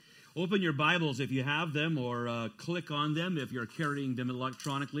Open your Bibles if you have them, or click on them if you're carrying them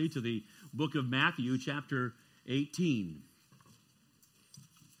electronically to the book of Matthew, chapter 18.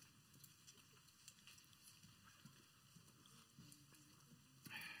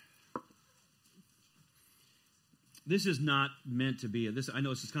 This is not meant to be, I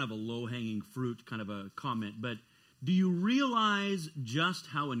know this is kind of a low-hanging fruit kind of a comment, but do you realize just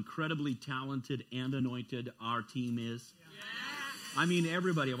how incredibly talented and anointed our team is? I mean,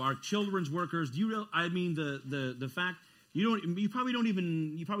 everybody, of our children's workers. Do you real? I mean, the fact you probably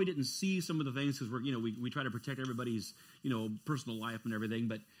didn't see some of the things because we try to protect everybody's personal life and everything.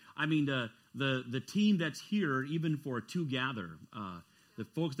 But I mean, the team that's here, even for To Gather, the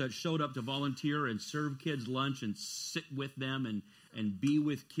folks that showed up to volunteer and serve kids lunch and sit with them and be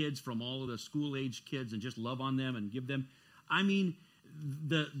with kids from all of the school age kids and just love on them and give them. I mean,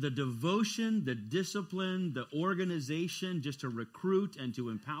 the devotion, the discipline, the organization just to recruit and to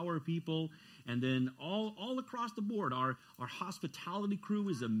empower people. And then all across the board, our hospitality crew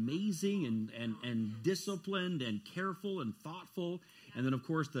is amazing and disciplined and careful and thoughtful. And then, of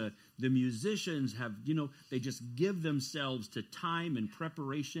course, the musicians have, they just give themselves to time and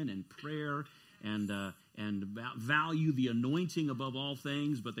preparation and prayer and value the anointing above all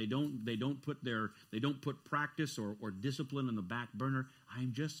things, but they don't put practice or discipline on the back burner.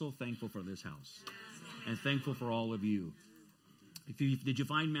 I'm just so thankful for this house and thankful for all of you. Did you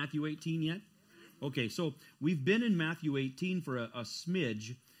find Matthew 18 yet? Okay, so we've been in Matthew 18 for a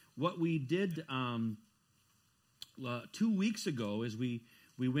smidge. What we did 2 weeks ago is we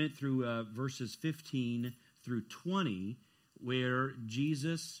went through verses 15 through 20, where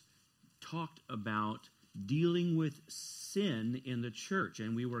Jesus talked about dealing with sin in the church.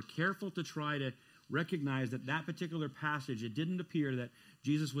 And we were careful to try to recognize that particular passage, it didn't appear that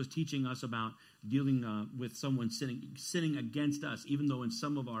Jesus was teaching us about dealing with someone sinning against us, even though in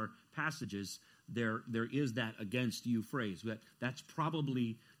some of our passages there is that against you phrase. That's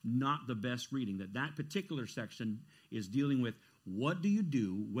probably not the best reading. That particular section is dealing with what do you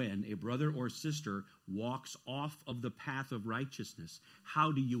do when a brother or sister walks off of the path of righteousness?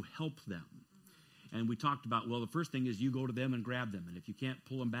 How do you help them? And we talked about, well, the first thing is you go to them and grab them. And if you can't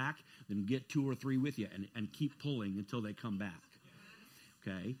pull them back, then get 2 or 3 with you and keep pulling until they come back.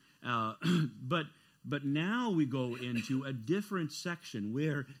 Okay? But now we go into a different section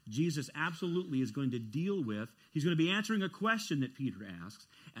where Jesus absolutely is going to deal with, he's going to be answering a question that Peter asks,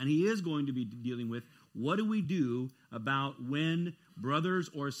 and he is going to be dealing with, what do we do about when brothers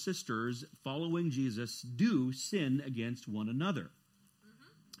or sisters following Jesus do sin against one another?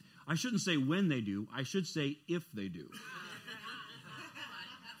 I shouldn't say when they do. I should say if they do.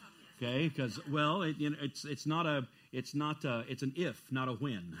 Okay, because it's an if, not a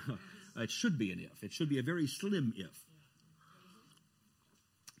when. It should be an if. It should be a very slim if.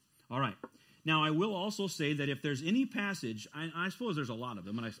 All right. Now, I will also say that if there's any passage, I suppose there's a lot of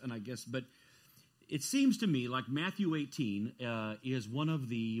them, and I guess, but it seems to me like Matthew 18 is one of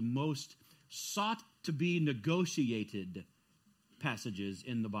the most sought to be negotiated passages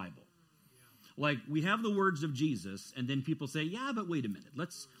in the Bible. Like, we have the words of Jesus, and then people say, yeah, but wait a minute.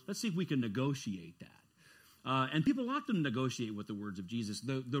 Let's see if we can negotiate that. And people like to negotiate with the words of Jesus.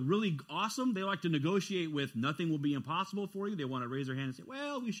 The really awesome, they like to negotiate with nothing will be impossible for you. They want to raise their hand and say,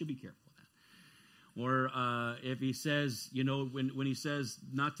 well, we should be careful with that. Or if he says, when he says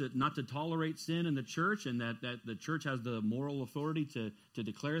not to tolerate sin in the church, and that the church has the moral authority to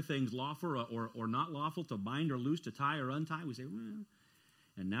declare things lawful or not lawful, to bind or loose, to tie or untie, we say, well.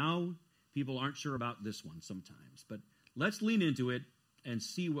 And now people aren't sure about this one sometimes. But let's lean into it and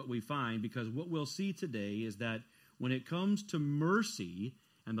see what we find, because what we'll see today is that when it comes to mercy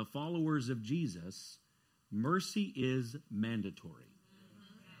and the followers of Jesus, mercy is mandatory.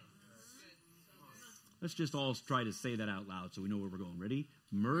 Let's just all try to say that out loud so we know where we're going. Ready?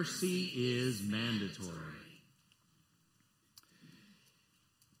 Mercy is mandatory.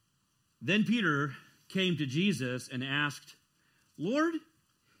 Then Peter came to Jesus and asked, Lord,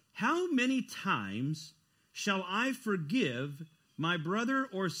 how many times shall I forgive my brother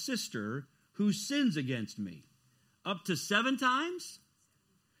or sister who sins against me? Up to 7 times?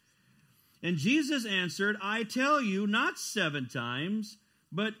 And Jesus answered, I tell you, not 7 times,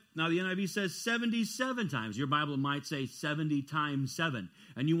 but now the NIV says 77 times. Your Bible might say 70 times 7.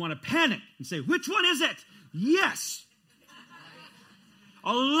 And you want to panic and say, which one is it? Yes.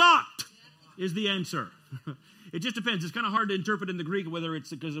 A lot is the answer. It just depends. It's kind of hard to interpret in the Greek, whether it's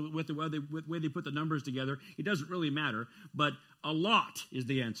because with the way they put the numbers together. It doesn't really matter. But a lot is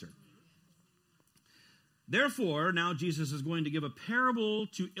the answer. Therefore, now Jesus is going to give a parable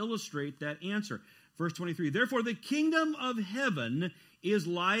to illustrate that answer. Verse 23, therefore the kingdom of heaven is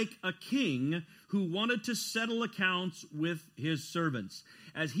like a king who wanted to settle accounts with his servants.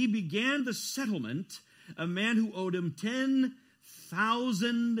 As he began the settlement, a man who owed him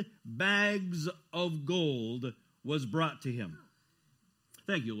 10,000 bags of gold was brought to him.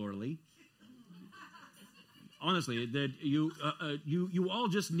 Thank you, Laura Lee. Honestly, that you all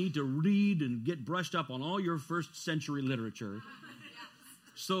just need to read and get brushed up on all your first century literature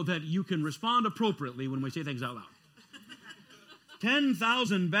so that you can respond appropriately when we say things out loud.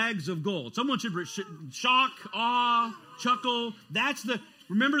 10,000 bags of gold. Someone should shock, awe, chuckle.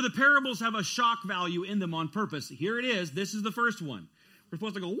 Remember, the parables have a shock value in them on purpose. Here it is. This is the first one. We're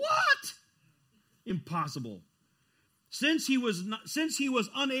supposed to go, what? Impossible. Since he was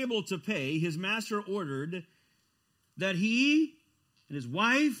unable to pay, his master ordered that he and his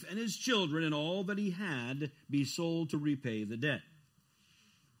wife and his children and all that he had be sold to repay the debt.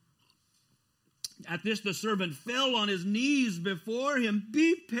 At this, the servant fell on his knees before him.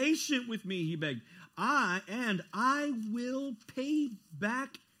 Be patient with me, he begged. I will pay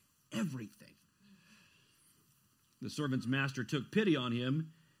back everything. The servant's master took pity on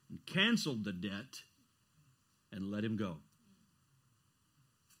him and canceled the debt and let him go.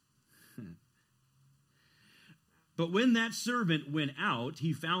 But when that servant went out,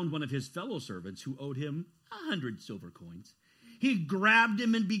 he found one of his fellow servants who owed him 100 silver coins. He grabbed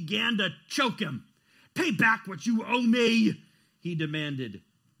him and began to choke him. Pay back what you owe me, he demanded.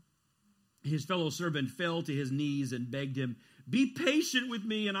 His fellow servant fell to his knees and begged him, be patient with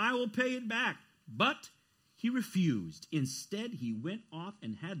me and I will pay it back. But he refused. Instead, he went off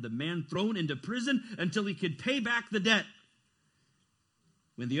and had the man thrown into prison until he could pay back the debt.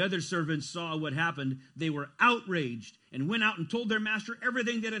 When the other servants saw what happened, they were outraged and went out and told their master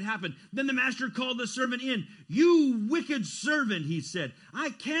everything that had happened. Then the master called the servant in. You wicked servant, he said,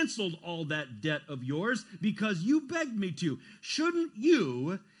 I canceled all that debt of yours because you begged me to. Shouldn't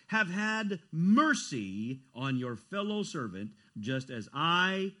you have had mercy on your fellow servant just as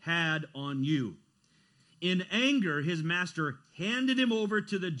I had on you? In anger, his master handed him over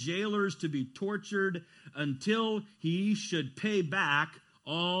to the jailers to be tortured until he should pay back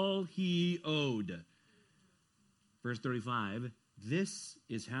all he owed. Verse 35, this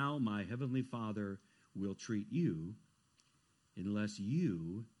is how my heavenly Father will treat you unless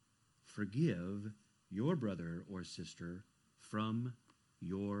you forgive your brother or sister from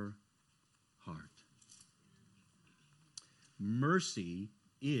your heart. Mercy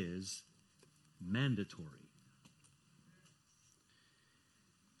is mandatory.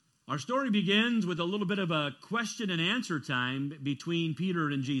 Our story begins with a little bit of a question and answer time between Peter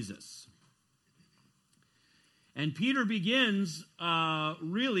and Jesus. And Peter begins,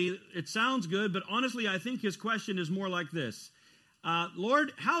 really, it sounds good, but honestly, I think his question is more like this.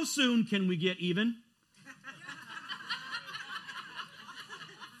 Lord, how soon can we get even?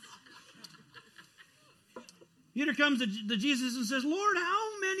 Peter comes to Jesus and says, Lord,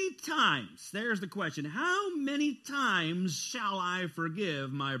 how many times, there's the question, how many times shall I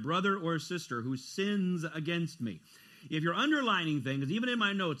forgive my brother or sister who sins against me? If you're underlining things, even in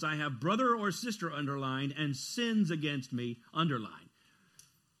my notes, I have brother or sister underlined and sins against me underlined.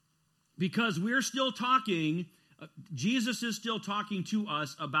 Because we're still talking, Jesus is still talking to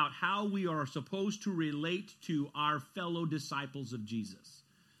us about how we are supposed to relate to our fellow disciples of Jesus.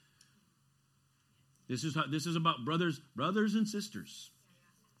 This is about brothers and sisters.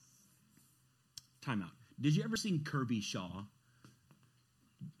 Time out. Did you ever sing Kirby Shaw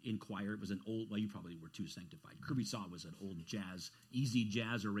in choir? It was an old, well, you probably were too sanctified. Kirby Shaw was an old jazz, easy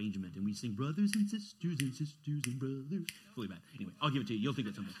jazz arrangement, and we sing brothers and sisters and brothers. Really bad. Anyway, I'll give it to you. You'll think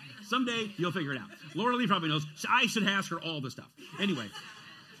it someday. Someday, you'll figure it out. Laura Lee probably knows. I should ask her all the stuff. Anyway,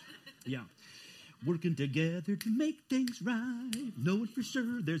 yeah. Working together to make things right, knowing for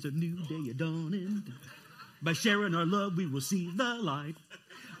sure there's a new day dawning. By sharing our love, we will see the light.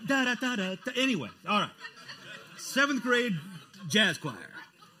 Da da da da. Anyway, all right. 7th grade jazz choir.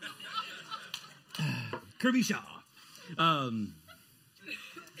 Kirby Shaw.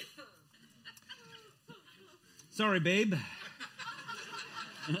 Sorry, babe.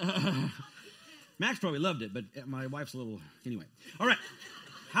 Max probably loved it, but my wife's a little... Anyway. All right.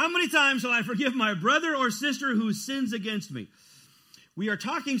 How many times shall I forgive my brother or sister who sins against me? We are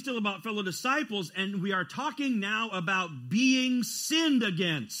talking still about fellow disciples, and we are talking now about being sinned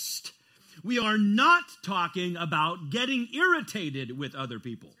against. We are not talking about getting irritated with other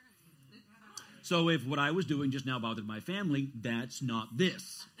people. So if what I was doing just now bothered my family, that's not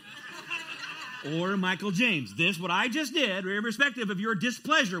this. Or Michael James. This, what I just did, irrespective of your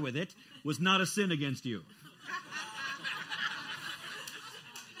displeasure with it, was not a sin against you.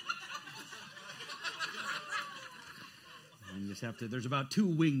 just have to, there's about 2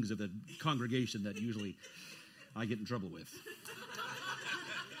 wings of the congregation that usually I get in trouble with.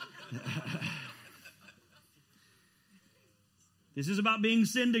 This is about being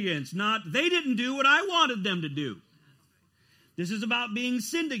sinned against, not they didn't do what I wanted them to do. This is about being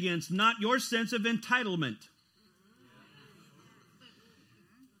sinned against, not your sense of entitlement.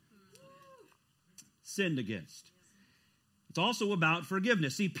 Sinned against. It's also about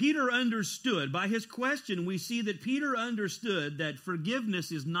forgiveness. See, Peter understood, by his question, we see that Peter understood that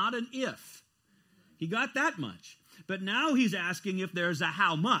forgiveness is not an if. He got that much. But now he's asking if there's a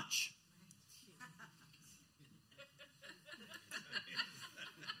how much.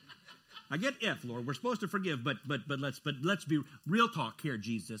 I get if, Lord. We're supposed to forgive, but let's be real talk here,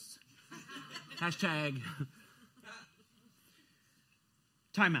 Jesus. Hashtag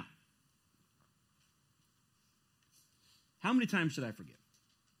time out. How many times should I forgive?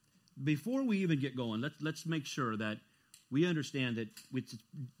 Before we even get going, let's make sure that we understand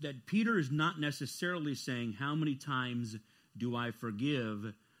that Peter is not necessarily saying how many times do I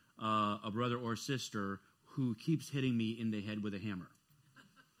forgive a brother or sister who keeps hitting me in the head with a hammer.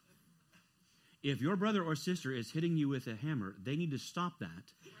 If your brother or sister is hitting you with a hammer, they need to stop that.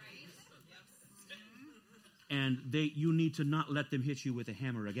 And you need to not let them hit you with a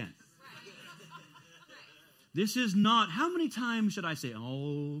hammer again. This is not, how many times should I say,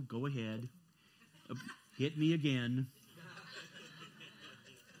 oh, go ahead, hit me again.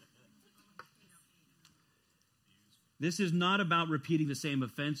 This is not about repeating the same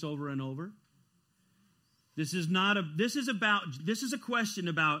offense over and over. This is a question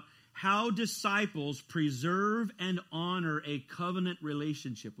about how disciples preserve and honor a covenant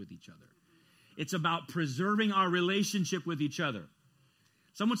relationship with each other. It's about preserving our relationship with each other.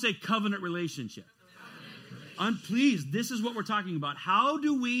 Someone say covenant relationship. Please, this is what we're talking about. How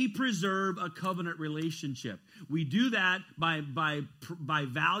do we preserve a covenant relationship? We do that by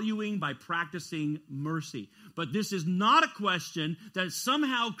valuing, by practicing mercy. But this is not a question that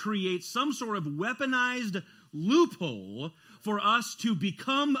somehow creates some sort of weaponized loophole for us to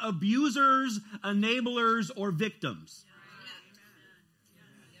become abusers, enablers, or victims.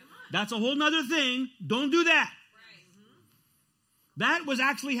 That's a whole nother thing. Don't do that. That was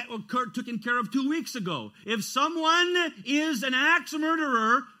actually taken care of 2 weeks ago. If someone is an axe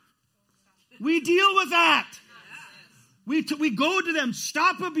murderer, we deal with that. We go to them,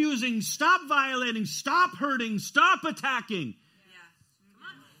 stop abusing, stop violating, stop hurting, stop attacking.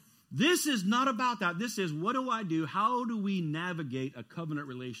 This is not about that. This is, what do I do? How do we navigate a covenant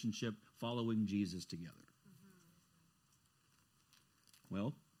relationship following Jesus together?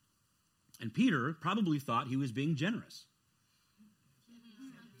 Well, and Peter probably thought he was being generous.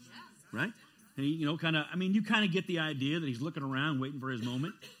 Right? And he, you kind of get the idea that he's looking around waiting for his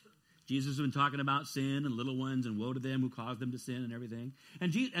moment. Jesus has been talking about sin and little ones and woe to them who caused them to sin and everything.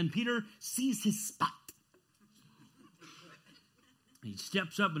 And Peter sees his spot. He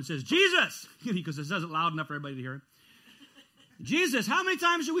steps up and says, Jesus, because it says it loud enough for everybody to hear it. Jesus, how many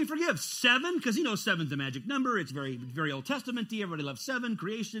times should we forgive? 7? Because he knows 7's the magic number. It's very, very Old Testament-y. Everybody loves 7,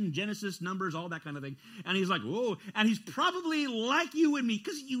 creation, Genesis, numbers, all that kind of thing. And he's like, whoa. And he's probably like you and me,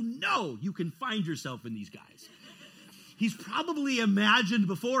 because you know you can find yourself in these guys. He's probably imagined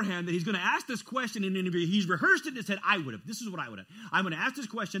beforehand that he's going to ask this question in an interview. He's rehearsed it and said, I would have. This is what I would have. I'm going to ask this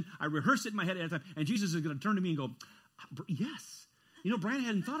question. I rehearsed it in my head ahead of time. And Jesus is going to turn to me and go, yes. Brian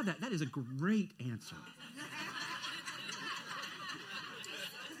hadn't thought of that. That is a great answer.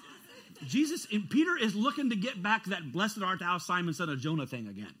 Peter is looking to get back to that blessed art thou, Simon, son of Jonah thing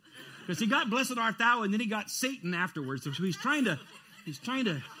again. Because he got blessed art thou and then he got Satan afterwards. So he's trying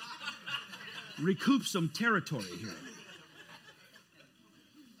to recoup some territory here.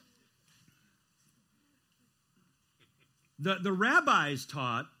 The rabbis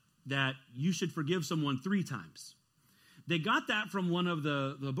taught that you should forgive someone 3 times. They got that from one of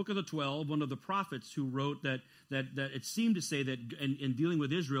the Book of the 12, one of the prophets who wrote that it seemed to say that in dealing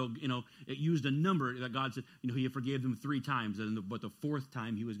with Israel, it used a number that God said, he forgave them 3 times, but the 4th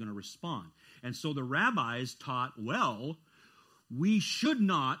time he was going to respond. And so the rabbis taught, well, we should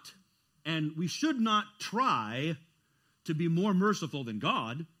not try to be more merciful than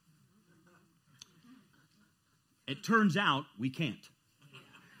God. It turns out we can't.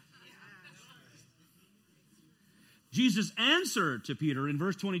 Jesus' answer to Peter in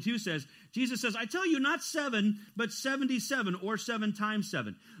verse 22 says, Jesus says, I tell you not 7, but 77 or 7 times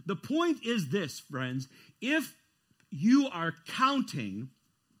 7. The point is this, friends. If you are counting,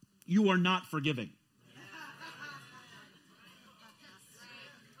 you are not forgiving.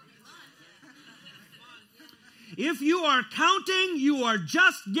 If you are counting, you are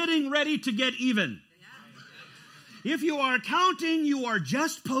just getting ready to get even. If you are counting, you are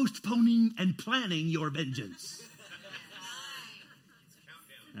just postponing and planning your vengeance.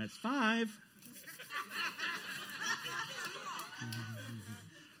 That's 5.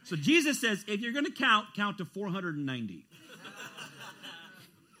 So Jesus says, if you're going to count to 490.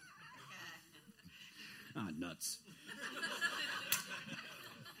 Nuts.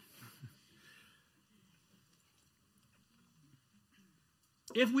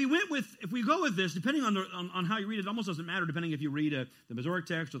 If we go with this, depending on how you read it, almost doesn't matter, depending if you read the Masoretic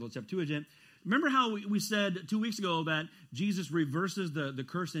text or the Septuagint. Remember how we said 2 weeks ago that Jesus reverses the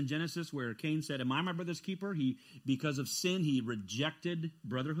curse in Genesis where Cain said, am I my brother's keeper? Because of sin, he rejected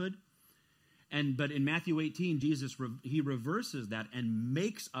brotherhood. But in Matthew 18, Jesus, he reverses that and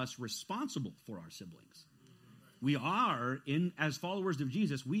makes us responsible for our siblings. We are, as followers of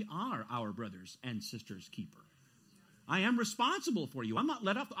Jesus, we are our brothers and sisters' keeper. I am responsible for you. I'm not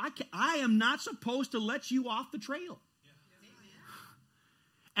let off. I am not supposed to let you off the trail.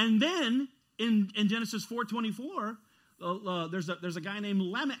 And then in Genesis 4:24, there's a guy named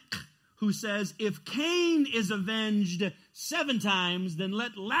Lamech who says, if Cain is avenged 7 times, then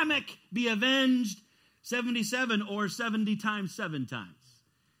let Lamech be avenged 77 or 70 times 7 times.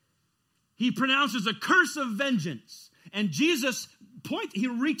 He pronounces a curse of vengeance. And Jesus he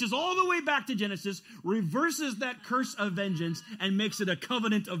reaches all the way back to Genesis, reverses that curse of vengeance, and makes it a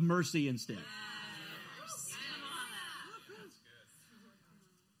covenant of mercy instead.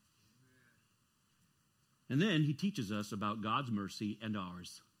 And then he teaches us about God's mercy and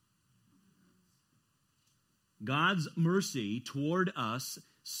ours. God's mercy toward us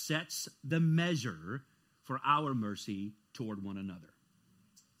sets the measure for our mercy toward one another.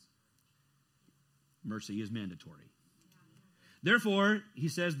 Mercy is mandatory. Therefore, he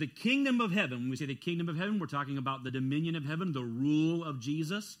says the kingdom of heaven, when we say the kingdom of heaven, we're talking about the dominion of heaven, the rule of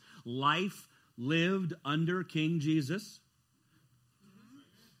Jesus, life lived under King Jesus.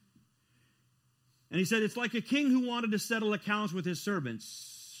 And he said it's like a king who wanted to settle accounts with his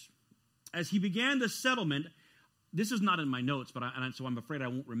servants. As he began the settlement, this is not in my notes, so I'm afraid I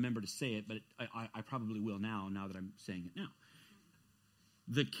won't remember to say it, but I probably will now that I'm saying it now.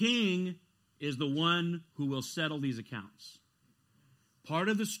 The king is the one who will settle these accounts. Part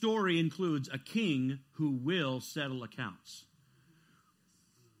of the story includes a king who will settle accounts.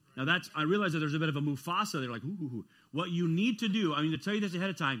 Now I realize that there's a bit of a Mufasa there, like, ooh. What you need to do, to tell you this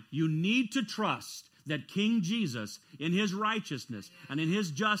ahead of time, you need to trust that King Jesus, in his righteousness and in his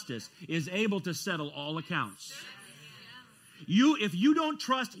justice, is able to settle all accounts. If you don't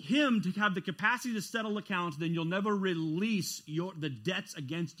trust him to have the capacity to settle accounts, then you'll never release the debts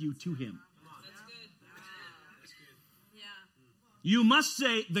against you to him. You must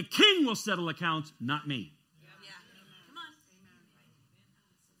say, the king will settle accounts, not me.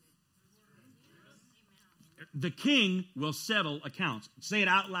 The king will settle accounts. Say it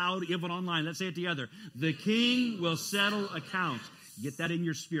out loud, even online. Let's say it together. The king will settle accounts. Get that in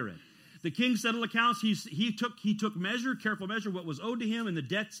your spirit. The king settled accounts. He took careful measure, what was owed to him and the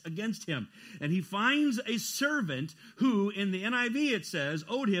debts against him. And he finds a servant who, in the NIV it says,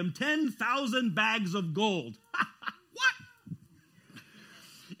 owed him 10,000 bags of gold.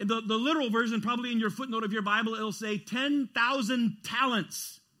 In the literal version, probably in your footnote of your Bible, it'll say 10,000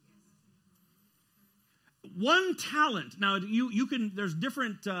 talents. 1 talent. Now, you can, there's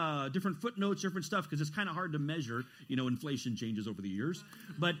different footnotes, different stuff, because it's kind of hard to measure. Inflation changes over the years.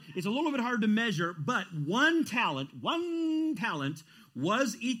 But it's a little bit hard to measure. But 1 talent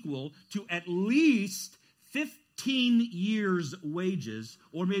was equal to at least 15 years' wages,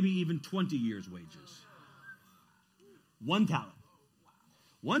 or maybe even 20 years' wages. 1 talent.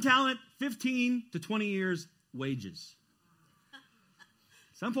 1 talent, 15 to 20 years wages.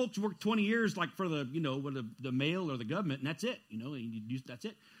 Some folks work 20 years like for the mail or the government, and that's it. That's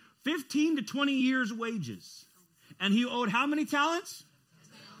it. 15 to 20 years wages. And he owed how many talents?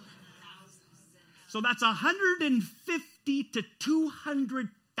 So that's 150 to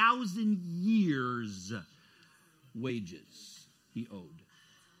 200,000 years wages he owed.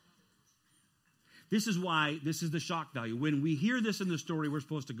 This is why this is the shock value. When we hear this in the story, we're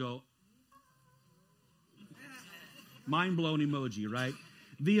supposed to go, mind blown emoji, right?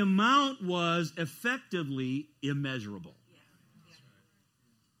 The amount was effectively immeasurable.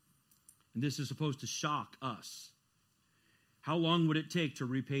 And this is supposed to shock us. How long would it take to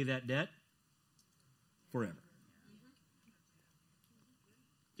repay that debt? Forever.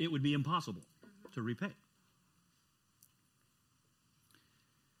 It would be impossible to repay.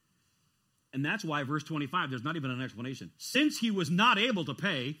 And that's why verse 25, there's not even an explanation. Since he was not able to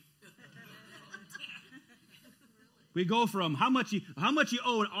pay, we go from how much you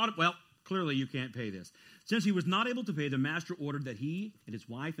owe, well, clearly you can't pay this. Since he was not able to pay, the master ordered that he and his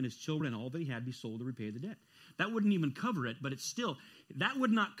wife and his children and all that he had be sold to repay the debt. That wouldn't even cover it, but it's still, that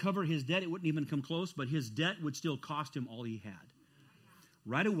would not cover his debt. It wouldn't even come close, but his debt would still cost him all he had.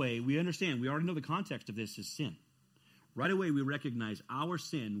 Right away, we understand, we already know the context of this is sin. Right away, we recognize our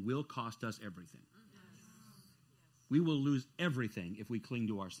sin will cost us everything. We will lose everything if we cling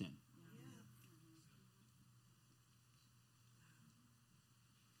to our sin.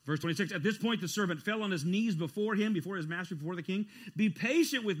 Verse 26, at this point the servant fell on his knees before him, before his master, before the king. Be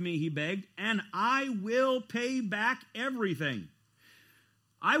patient with me, he begged, and I will pay back everything.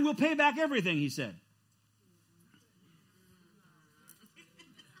 I will pay back everything, he said.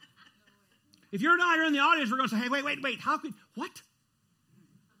 If you're not here in the audience, we're going to say, hey, wait, how could, what?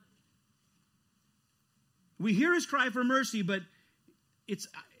 We hear his cry for mercy, but it's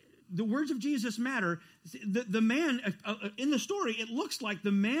the words of Jesus matter. The man, in the story, it looks like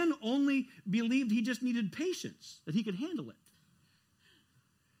the man only believed he just needed patience, that he could handle it.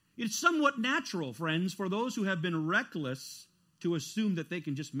 It's somewhat natural, friends, for those who have been reckless to assume that they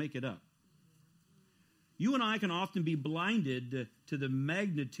can just make it up. You and I can often be blinded to the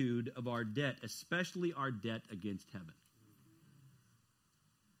magnitude of our debt, especially our debt against heaven.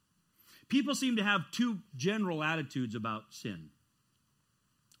 People seem to have two general attitudes about sin.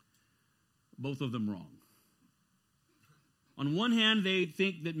 Both of them wrong. On one hand, they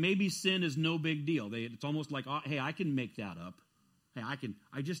think that maybe sin is no big deal. It's almost like, hey, I can make that up. Hey,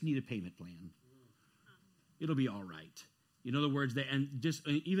 I just need a payment plan. It'll be all right. In other words,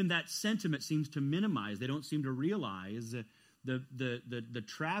 even that sentiment seems to minimize. They don't seem to realize the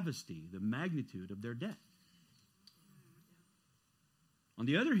travesty, the magnitude of their debt. On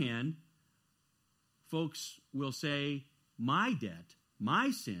the other hand, folks will say, my debt,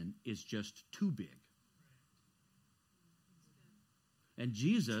 my sin is just too big. And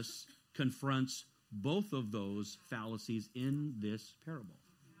Jesus confronts both of those fallacies in this parable.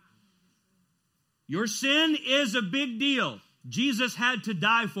 Your sin is a big deal. Jesus had to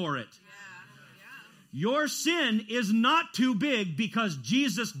die for it. Your sin is not too big because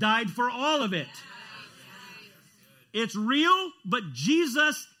Jesus died for all of it. It's real, but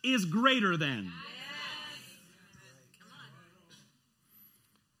Jesus is greater than.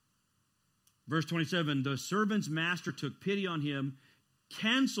 Verse 27, the servant's master took pity on him,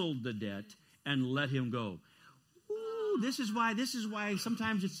 canceled the debt, and let him go. Ooh, this is why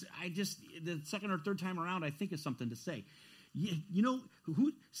sometimes the second or third time around, I think of something to say. The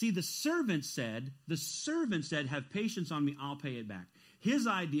servant said, have patience on me, I'll pay it back. His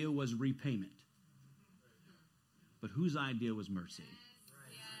idea was repayment. But whose idea was mercy?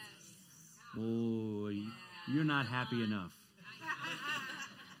 Oh, you're not happy enough.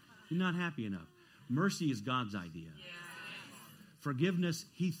 You're not happy enough. Mercy is God's idea. Forgiveness,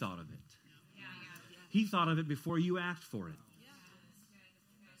 he thought of it. He thought of it before you asked for it.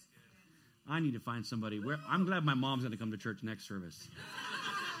 I need to find somebody. I'm glad my mom's going to come to church next service.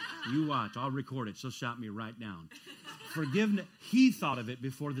 You watch. I'll record it. She'll shout me right down. Forgiveness, he thought of it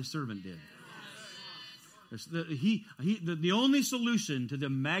before the servant did. The only solution to the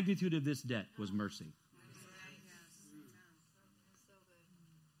magnitude of this debt was mercy.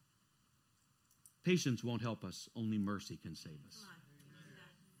 Patience won't help us. Only mercy can save us.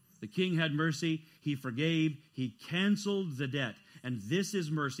 The king had mercy. He forgave. He canceled the debt. And this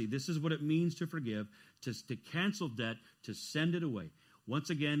is mercy. This is what it means to forgive, to cancel debt, to send it away. Once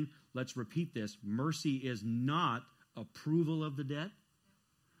again, let's repeat this. Mercy is not approval of the debt.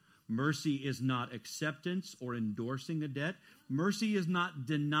 Mercy is not acceptance or endorsing the debt. Mercy is not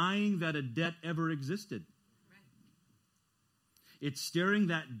denying that a debt ever existed. It's staring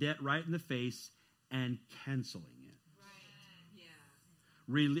that debt right in the face and canceling it.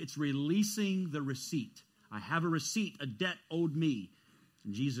 It's releasing the receipt. I have a receipt, a debt owed me.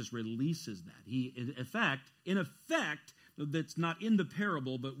 And Jesus releases that. In effect, that's not in the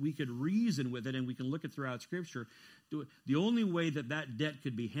parable, but we could reason with it and we can look at throughout Scripture. The only way that debt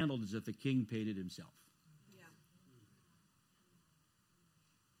could be handled is if the king paid it himself.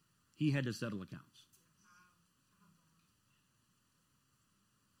 He had to settle accounts.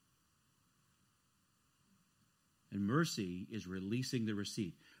 And mercy is releasing the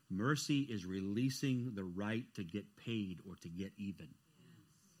receipt. Mercy is releasing the right to get paid or to get even.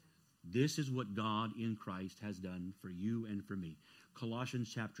 This is what God in Christ has done for you and for me.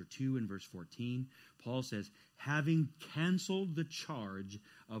 Colossians chapter 2 and verse 14, Paul says, having canceled the charge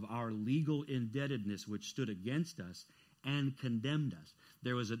of our legal indebtedness which stood against us and condemned us.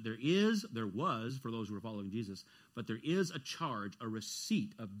 There was, for those who are following Jesus, but there is a charge, a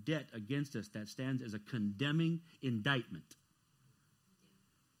receipt of debt against us that stands as a condemning indictment.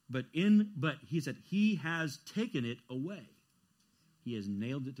 But he said, he has taken it away. He has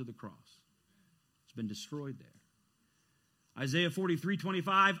nailed it to the cross. It's been destroyed there. Isaiah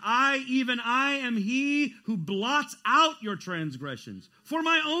 43:25, I am he who blots out your transgressions for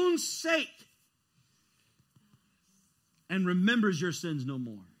my own sake and remembers your sins no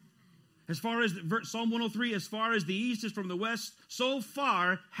more. As far as Psalm 103, as far as the east is from the west, so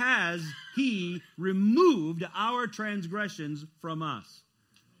far has he removed our transgressions from us.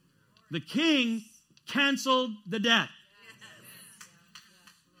 The king canceled the debt.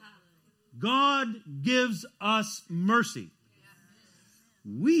 God gives us mercy.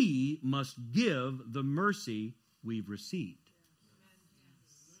 We must give the mercy we've received.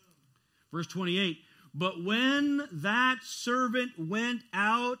 Verse 28, but when that servant went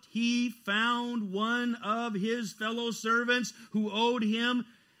out, he found one of his fellow servants who owed him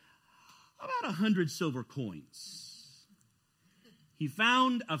about 100 silver coins. He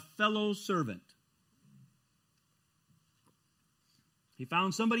found a fellow servant. He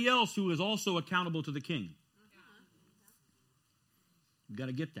found somebody else who is also accountable to the king. You've got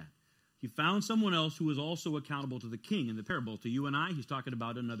to get that. He found someone else who is also accountable to the king. In the parable, to you and I, he's talking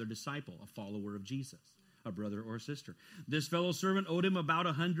about another disciple, a follower of Jesus, a brother or sister. This fellow servant owed him about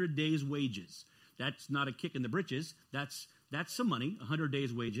 100 days' wages. That's not a kick in the britches. That's some money, 100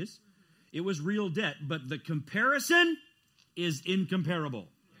 days' wages. It was real debt, but the comparison is incomparable.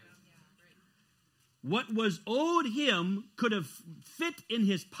 What was owed him could have fit in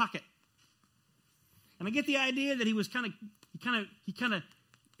his pocket. And I get the idea that he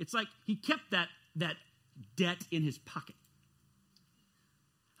it's like he kept that debt in his pocket.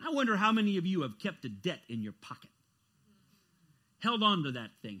 I wonder how many of you have kept a debt in your pocket. Held on to that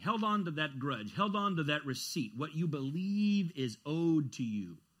thing, held on to that grudge, held on to that receipt, what you believe is owed to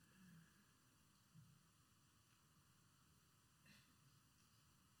you.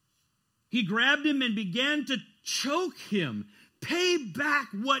 He grabbed him and began to choke him. Pay back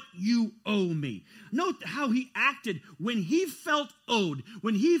what you owe me. Note how he acted when he felt owed,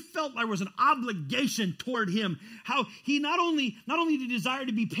 when he felt there was an obligation toward him. How he not only did he desire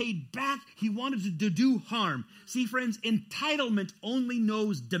to be paid back, he wanted to do harm. See, friends, entitlement only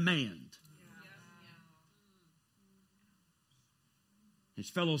knows demand. His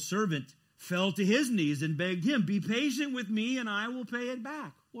fellow servant fell to his knees and begged him, be patient with me and I will pay it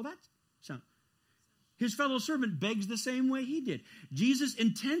back. Well, that's sound. His fellow servant begs the same way he did. Jesus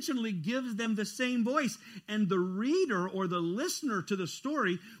intentionally gives them the same voice. And the reader or the listener to the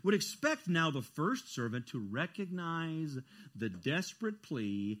story would expect now the first servant to recognize the desperate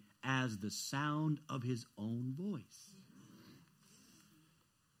plea as the sound of his own voice.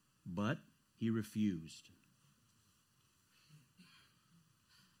 But he refused.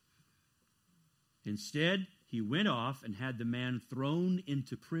 Instead, he went off and had the man thrown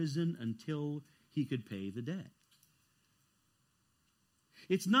into prison until he could pay the debt.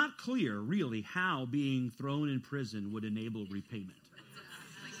 It's not clear, really, how being thrown in prison would enable repayment.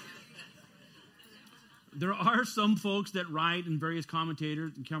 There are some folks that write in various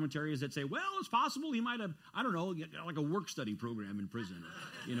commentaries that say, well, it's possible he might have, like a work study program in prison,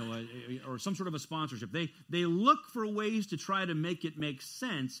 or some sort of a sponsorship. They look for ways to try to make it make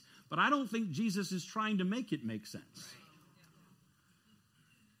sense, but I don't think Jesus is trying to make it make sense.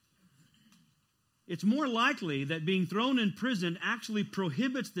 It's more likely that being thrown in prison actually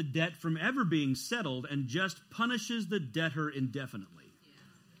prohibits the debt from ever being settled and just punishes the debtor indefinitely,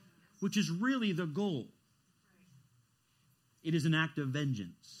 which is really the goal. It is an act of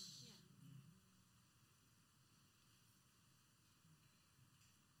vengeance.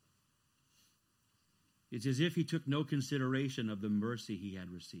 It's as if he took no consideration of the mercy he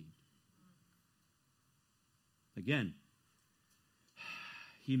had received. Again,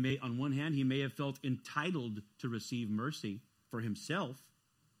 on one hand, he may have felt entitled to receive mercy for himself,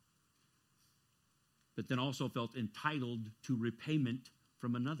 but then also felt entitled to repayment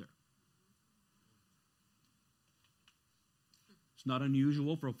from another. It's not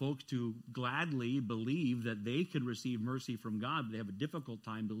unusual for folks to gladly believe that they can receive mercy from God, but they have a difficult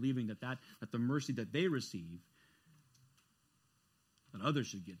time believing that the mercy that they receive, that others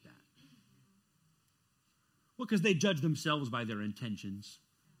should get that. Well, because they judge themselves by their intentions.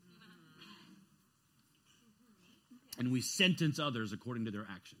 And we sentence others according to their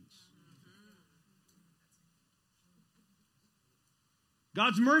actions.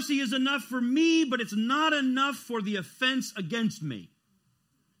 God's mercy is enough for me, but it's not enough for the offense against me.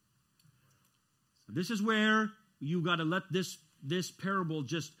 This is where you got to let this parable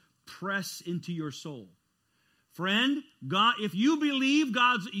just press into your soul. Friend, God, if you believe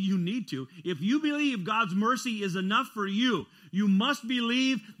you need to. If you believe God's mercy is enough for you, you must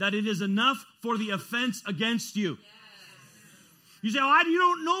believe that it is enough for the offense against you. Yes. You say, you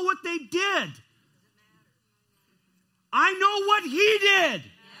don't know what they did. I know what he did.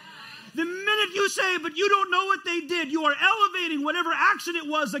 The minute you say, but you don't know what they did, you are elevating whatever action it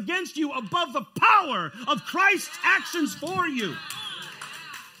was against you above the power of Christ's actions for you.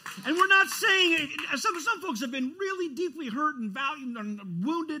 And we're not saying, some folks have been really deeply hurt and valued and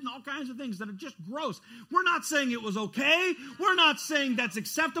wounded and all kinds of things that are just gross. We're not saying it was okay. We're not saying that's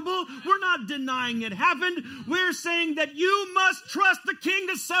acceptable. We're not denying it happened. We're saying that you must trust the King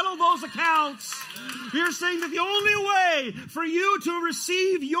to settle those accounts. We're saying that the only way for you to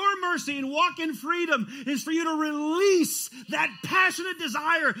receive your mercy and walk in freedom is for you to release that passionate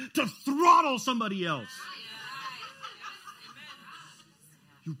desire to throttle somebody else.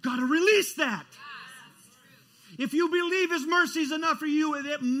 You've got to release that. If you believe his mercy is enough for you,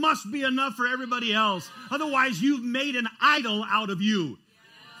 it must be enough for everybody else. Otherwise, you've made an idol out of you.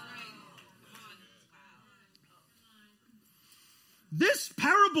 This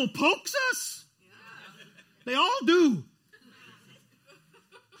parable pokes us. They all do.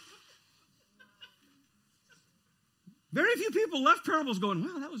 Very few people left parables going,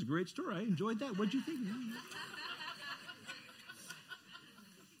 wow, that was a great story. I enjoyed that. What'd you think?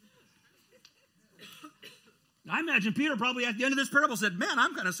 I imagine Peter probably at the end of this parable said, man,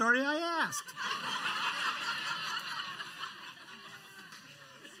 I'm kind of sorry I asked.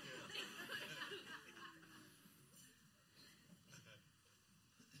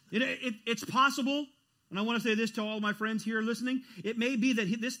 It's possible, and I want to say this to all my friends here listening, it may be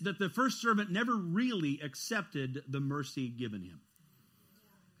that the first servant never really accepted the mercy given him.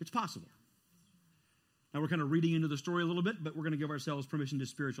 It's possible. Now, we're kind of reading into the story a little bit, but we're going to give ourselves permission to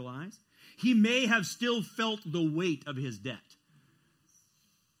spiritualize. He may have still felt the weight of his debt.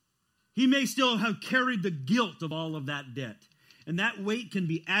 He may still have carried the guilt of all of that debt. And that weight can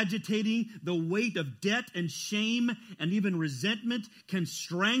be agitating. The weight of debt and shame and even resentment can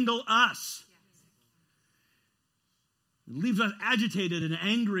strangle us. It leaves us agitated and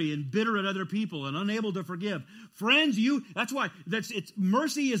angry and bitter at other people and unable to forgive. Friends, that's why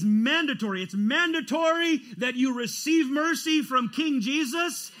mercy is mandatory. It's mandatory that you receive mercy from King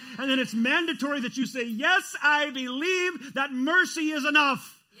Jesus. And then it's mandatory that you say, yes, I believe that mercy is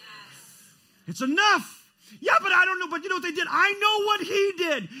enough. Yes. It's enough. Yeah, but I don't know. But you know what they did? I know what he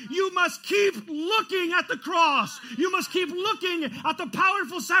did. You must keep looking at the cross. You must keep looking at the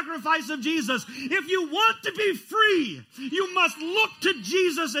powerful sacrifice of Jesus. If you want to be free, you must look to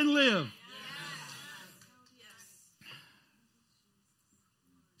Jesus and live.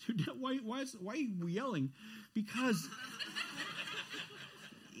 Yes. Why are you yelling? Because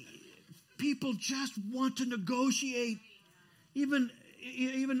people just want to negotiate. Even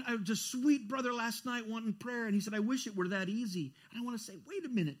a sweet brother last night wanting prayer, and he said, I wish it were that easy. And I want to say, wait a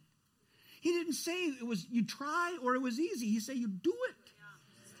minute. He didn't say it was you try or it was easy. He said you do it.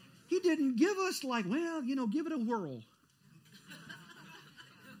 He didn't give us like, well, give it a whirl.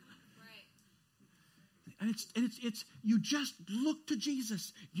 And it's you just look to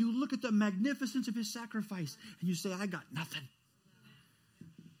Jesus. You look at the magnificence of his sacrifice, and you say, I got nothing.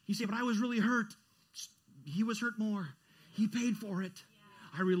 You say, but I was really hurt. He was hurt more. He paid for it.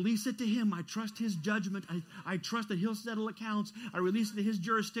 I release it to him. I trust his judgment. I trust that he'll settle accounts. I release it to his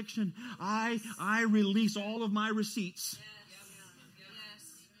jurisdiction. I release all of my receipts. Yes.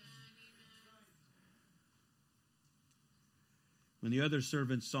 When the other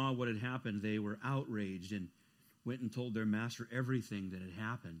servants saw what had happened, they were outraged and went and told their master everything that had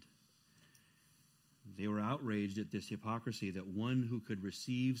happened. They were outraged at this hypocrisy that one who could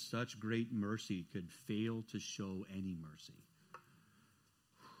receive such great mercy could fail to show any mercy.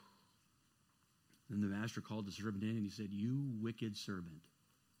 Then the master called the servant in and he said, you wicked servant.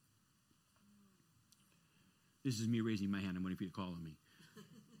 This is me raising my hand. I'm waiting for you to call on me.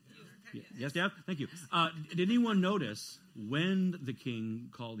 Yes, Dad? Thank you. Did anyone notice when the king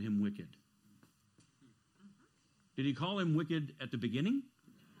called him wicked? Did he call him wicked at the beginning?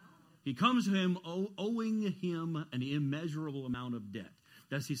 He comes to him owing him an immeasurable amount of debt.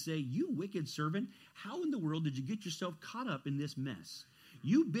 Does he say, you wicked servant, how in the world did you get yourself caught up in this mess?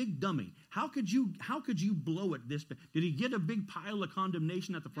 You big dummy. How could you blow it this bad? Did he get a big pile of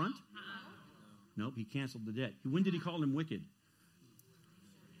condemnation at the front? Nope, he canceled the debt. When did he call him wicked?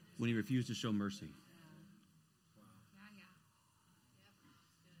 When he refused to show mercy.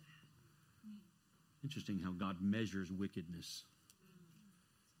 Interesting how God measures wickedness.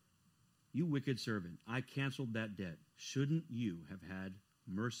 You wicked servant, I canceled that debt. Shouldn't you have had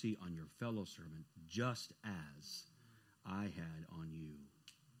mercy on your fellow servant, just as I had on you.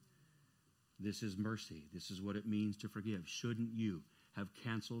 This is mercy. This is what it means to forgive. Shouldn't you have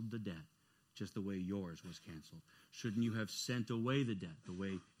canceled the debt just the way yours was canceled? Shouldn't you have sent away the debt the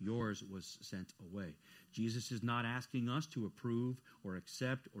way yours was sent away? Jesus is not asking us to approve or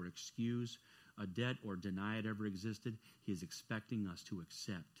accept or excuse a debt or deny it ever existed. He is expecting us to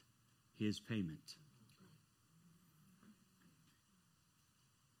accept his payment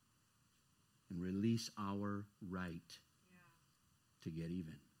and release our right to get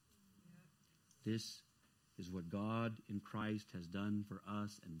even. This is what God in Christ has done for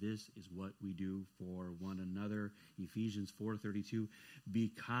us, and this is what we do for one another. Ephesians 4:32, be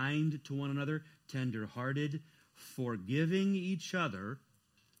kind to one another, tender-hearted, forgiving each other.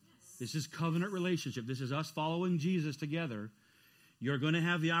 This is covenant relationship. This is us following Jesus together. You're going to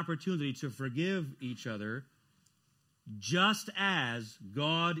have the opportunity to forgive each other just as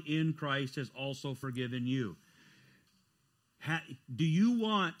God in Christ has also forgiven you. Do you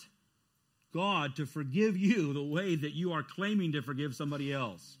want God to forgive you the way that you are claiming to forgive somebody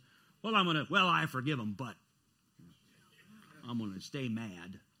else? Well, I forgive them, but I'm going to stay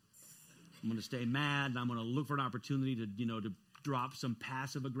mad. I'm going to stay mad, and I'm going to look for an opportunity to drop some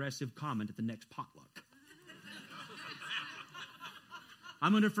passive-aggressive comment at the next potluck.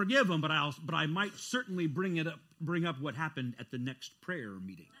 I'm going to forgive them, but I might certainly bring up what happened at the next prayer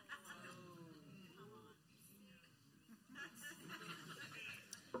meeting.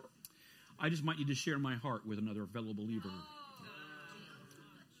 I just might need to share my heart with another fellow believer.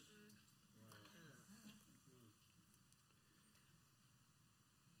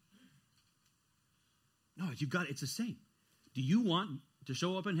 No, it's the same. Do you want to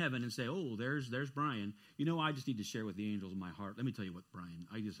show up in heaven and say, oh, there's Brian. I just need to share with the angels in my heart. Let me tell you what Brian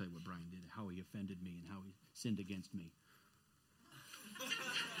did, how he offended me and how he sinned against me.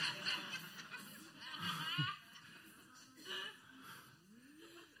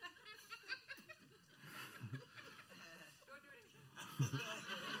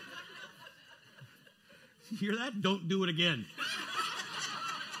 You hear that? Don't do it again.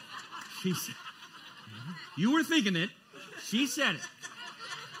 She said, you were thinking it. She said it.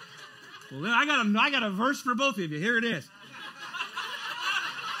 Well, then I got a verse for both of you. Here it is.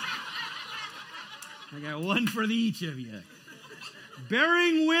 I got one for each of you.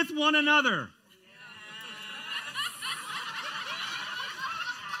 Bearing with one another.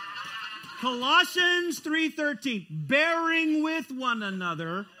 Colossians 3:13. Bearing with one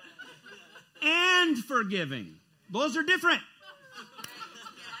another and forgiving. Those are different.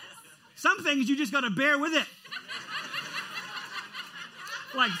 Some things you just got to bear with it.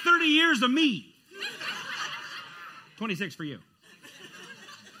 Like 30 years of me. 26 for you.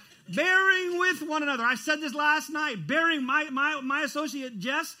 Bearing with one another. I said this last night. Bearing, my associate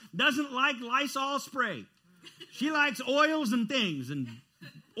Jess doesn't like Lysol spray. She likes oils and things and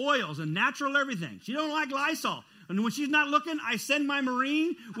oils and natural everything. She don't like Lysol. And when she's not looking, I send my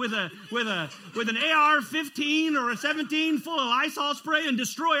Marine with an AR-15 or a 17 full of Lysol spray and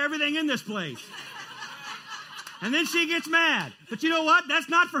destroy everything in this place. And then she gets mad. But you know what? That's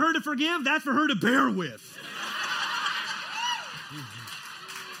not for her to forgive. That's for her to bear with.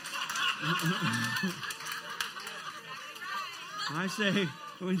 I say,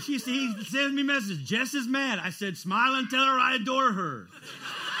 when she sends me a message, Jess is mad. I said, smile and tell her I adore her.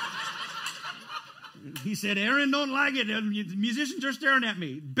 He said, Aaron don't like it. The musicians are staring at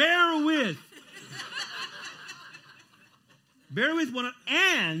me. Bear with. Bear with one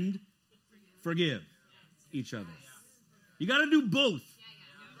and forgive each other. You got to do both.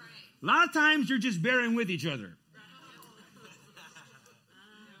 A lot of times you're just bearing with each other.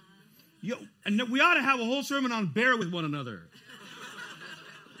 And we ought to have a whole sermon on bear with one another.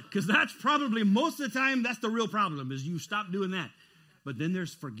 Because that's probably, most of the time, that's the real problem, is you stop doing that. But then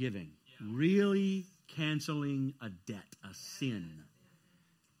there's forgiving. Really canceling a debt, a sin.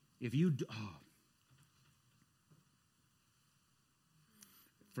 If you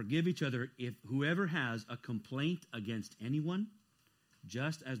forgive each other, if whoever has a complaint against anyone,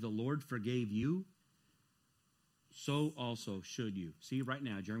 just as the Lord forgave you, so also should you. See, right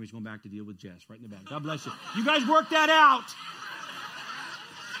now, Jeremy's going back to deal with Jess, right in the back. God bless you. You guys work that out.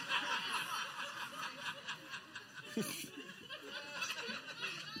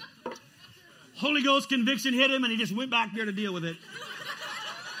 Holy Ghost conviction hit him, and he just went back there to deal with it.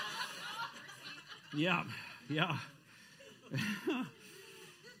 Yeah.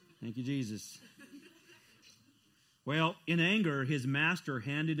 Thank you, Jesus. Well, in anger, his master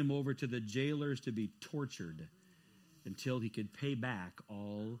handed him over to the jailers to be tortured until he could pay back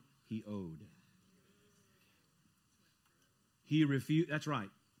all he owed. He refused. That's right.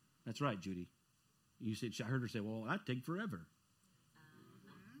 That's right, Judy. You said, I heard her say, well, that'd take forever.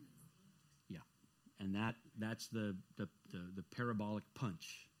 Yeah. And that's the parabolic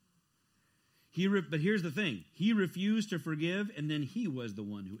punch. But here's the thing. He refused to forgive, and then he was the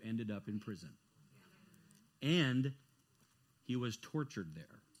one who ended up in prison. And he was tortured there.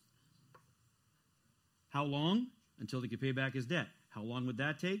 How long? Until he could pay back his debt. How long would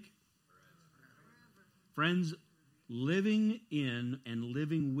that take? Friends, living in and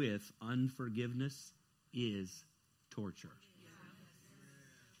living with unforgiveness is torture.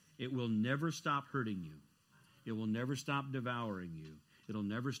 It will never stop hurting you. It will never stop devouring you. It'll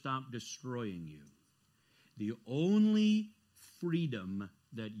never stop destroying you. The only freedom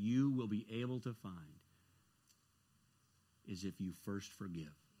that you will be able to find is if you first forgive.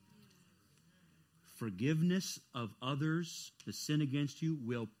 Forgiveness of others, the sin against you,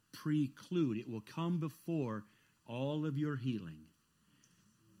 will preclude. It will come before all of your healing.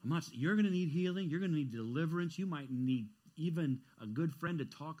 You're going to need healing. You're going to need deliverance. You might need even a good friend to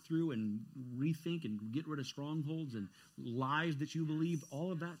talk through and rethink and get rid of strongholds and lies that you believe,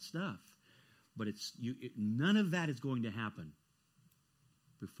 all of that stuff. But none of that is going to happen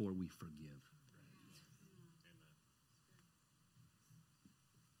before we forgive.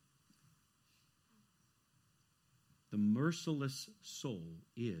 The merciless soul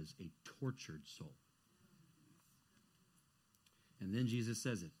is a tortured soul. And then Jesus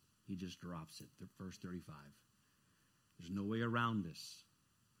says it. He just drops it. Verse 35. There's no way around this.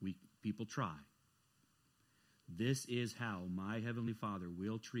 People try. This is how my heavenly Father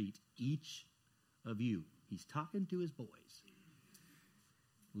will treat each of you. He's talking to his boys.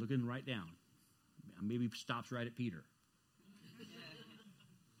 Looking right down. Maybe stops right at Peter.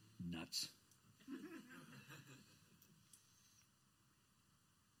 Nuts.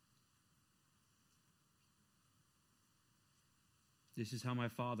 This is how my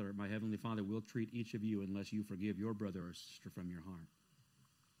Father, my heavenly Father, will treat each of you unless you forgive your brother or sister from your heart.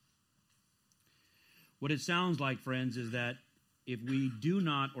 What it sounds like, friends, is that if we do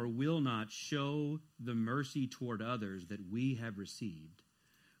not or will not show the mercy toward others that we have received,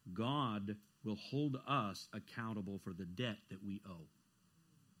 God will hold us accountable for the debt that we owe.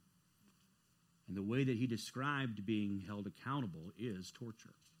 And the way that he described being held accountable is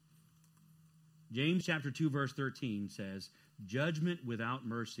torture. James chapter 2, verse 13 says, judgment without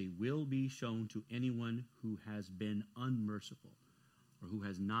mercy will be shown to anyone who has been unmerciful or who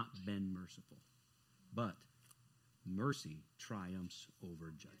has not been merciful. But mercy triumphs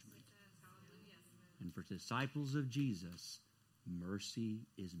over judgment. And for disciples of Jesus, mercy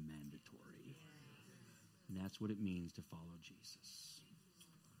is mandatory. And that's what it means to follow Jesus.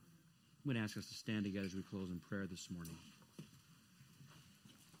 I'm going to ask us to stand together as we close in prayer this morning.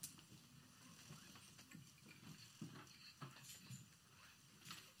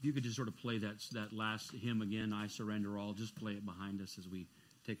 If you could just sort of play that last hymn again, I Surrender All. Just play it behind us as we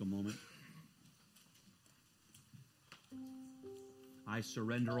take a moment. I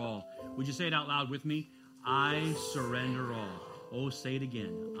surrender all. Would you say it out loud with me? I surrender all. Oh, say it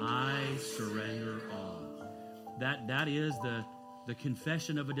again. I surrender all. That is the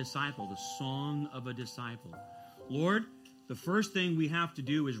confession of a disciple, the song of a disciple. Lord, the first thing we have to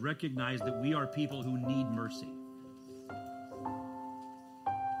do is recognize that we are people who need mercy.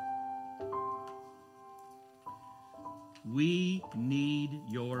 We need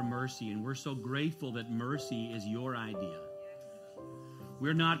your mercy, and we're so grateful that mercy is your idea.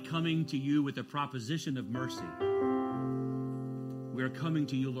 We're not coming to you with a proposition of mercy. We are coming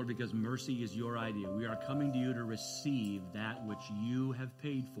to you, Lord, because mercy is your idea. We are coming to you to receive that which you have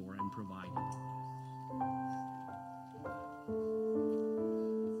paid for and provided.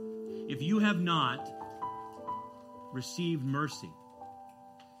 If you have not received mercy,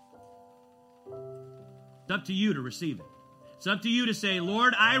 it's up to you to receive it. It's up to you to say,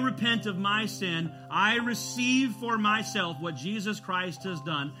 Lord, I repent of my sin. I receive for myself what Jesus Christ has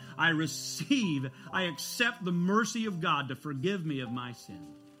done. I accept the mercy of God to forgive me of my sin.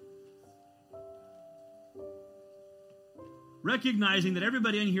 Recognizing that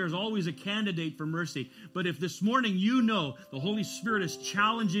everybody in here is always a candidate for mercy. But if this morning you know the Holy Spirit is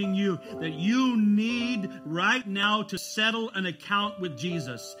challenging you that you need right now to settle an account with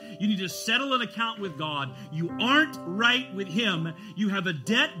Jesus. You need to settle an account with God. You aren't right with Him. You have a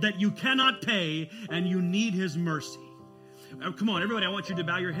debt that you cannot pay, and you need His mercy. Come on, everybody, I want you to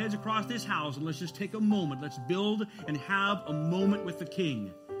bow your heads across this house, and let's just take a moment. Let's build and have a moment with the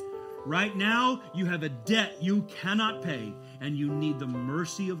King. Right now, you have a debt you cannot pay, and you need the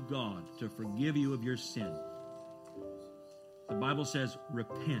mercy of God to forgive you of your sin. The Bible says,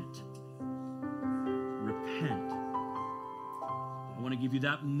 repent. Repent. want to give you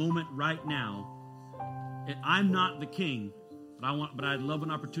that moment right now. I'm not the king, but I'd love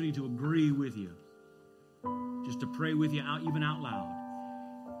an opportunity to agree with you. Just to pray with you even out loud.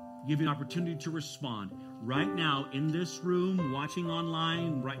 Give you an opportunity to respond. Right now, in this room, watching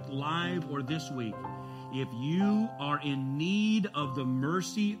online, right live or this week, if you are in need of the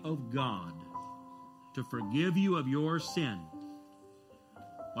mercy of God to forgive you of your sin,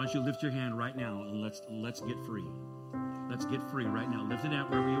 why don't you lift your hand right now and let's get free. Let's get free right now. Lift it out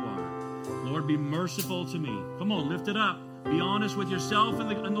wherever you are. Lord, be merciful to me. Come on, lift it up. Be honest with yourself and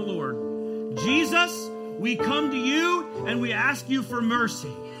the Lord. Jesus, we come to you and we ask you for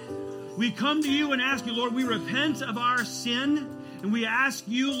mercy. We come to you and ask you, Lord, we repent of our sin. And we ask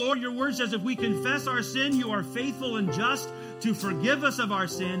you, Lord, your word says if we confess our sin, you are faithful and just to forgive us of our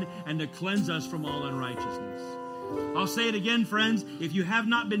sin and to cleanse us from all unrighteousness. I'll say it again, friends. If you have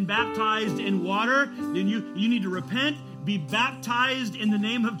not been baptized in water, then you need to repent, be baptized in the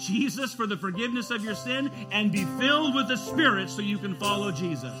name of Jesus for the forgiveness of your sin, and be filled with the Spirit so you can follow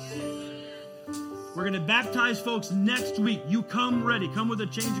Jesus. We're going to baptize folks next week. You come ready. Come with a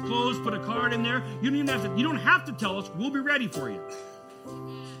change of clothes, put a card in there. You don't have to tell us. We'll be ready for you.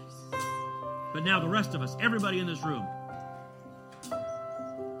 But now the rest of us, everybody in this room,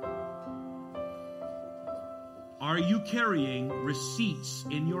 are you carrying receipts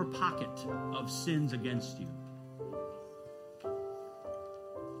in your pocket of sins against you?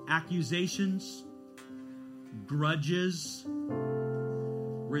 Accusations, grudges,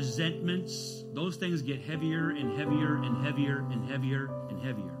 resentments, those things get heavier and heavier and heavier and heavier and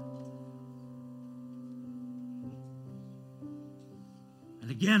heavier. And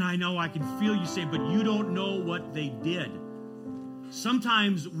again, I know I can feel you say, but you don't know what they did.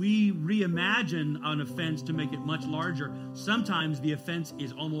 Sometimes we reimagine an offense to make it much larger. Sometimes the offense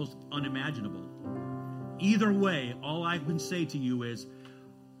is almost unimaginable. Either way, all I can say to you is,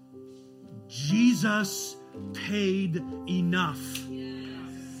 Jesus paid enough.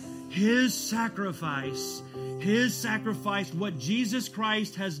 His sacrifice, what Jesus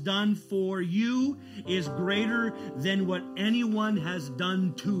Christ has done for you is greater than what anyone has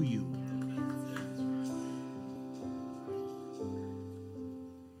done to you.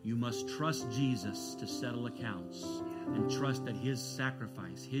 You must trust Jesus to settle accounts and trust that his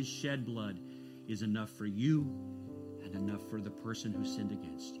sacrifice, his shed blood, is enough for you and enough for the person who sinned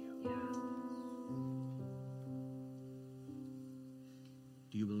against you.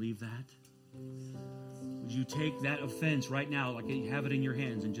 Do you believe that? Would you take that offense right now, like you have it in your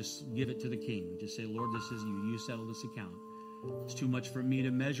hands, and just give it to the King? Just say, Lord, this is you. You settle this account. It's too much for me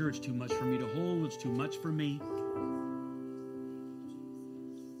to measure. It's too much for me to hold. It's too much for me.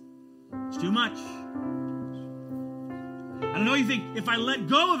 It's too much. I know you think, if I let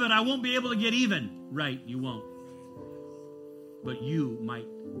go of it, I won't be able to get even. Right, you won't. But you might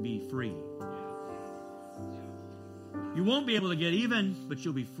be free. You won't be able to get even, but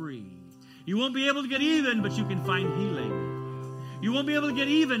you'll be free. You won't be able to get even, but you can find healing. You won't be able to get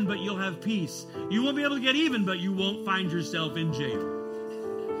even, but you'll have peace. You won't be able to get even, but you won't find yourself in jail.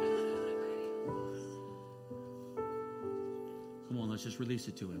 Come on, let's just release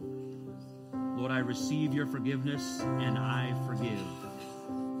it to him. Lord, I receive your forgiveness, and I forgive.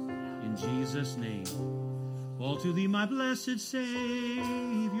 In Jesus' name. All to thee, my blessed Savior,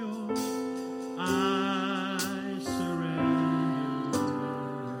 I surrender.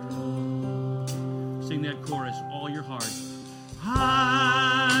 Sing that chorus, all your heart.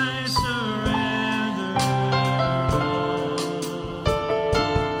 I surrender.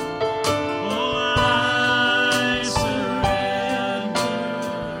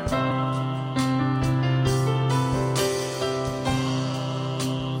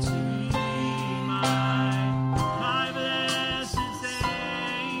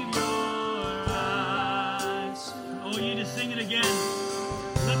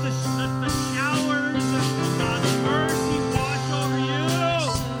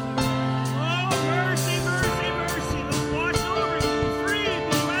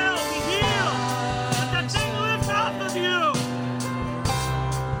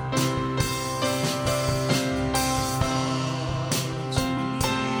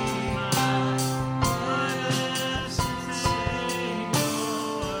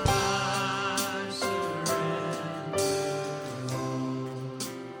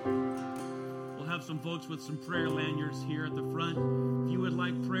 With some prayer lanyards here at the front. If you would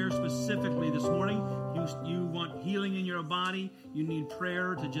like prayer specifically this morning, you want healing in your body, you need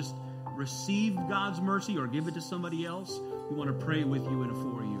prayer to just receive God's mercy or give it to somebody else, we want to pray with you and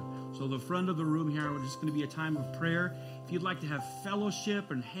for you. So the front of the room here, it's going to be a time of prayer. If you'd like to have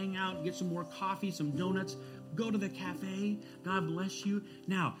fellowship and hang out, get some more coffee, some donuts, Go to the cafe. God bless you.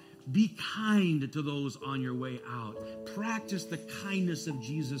 Now, be kind to those on your way out. Practice the kindness of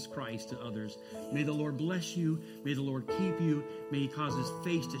Jesus Christ to others. May the Lord bless you. May the Lord keep you. May he cause his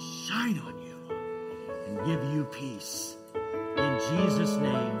face to shine on you and give you peace. In Jesus'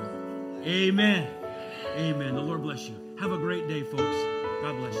 name, amen. Amen. The Lord bless you. Have a great day, folks.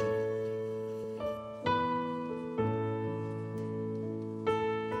 God bless you.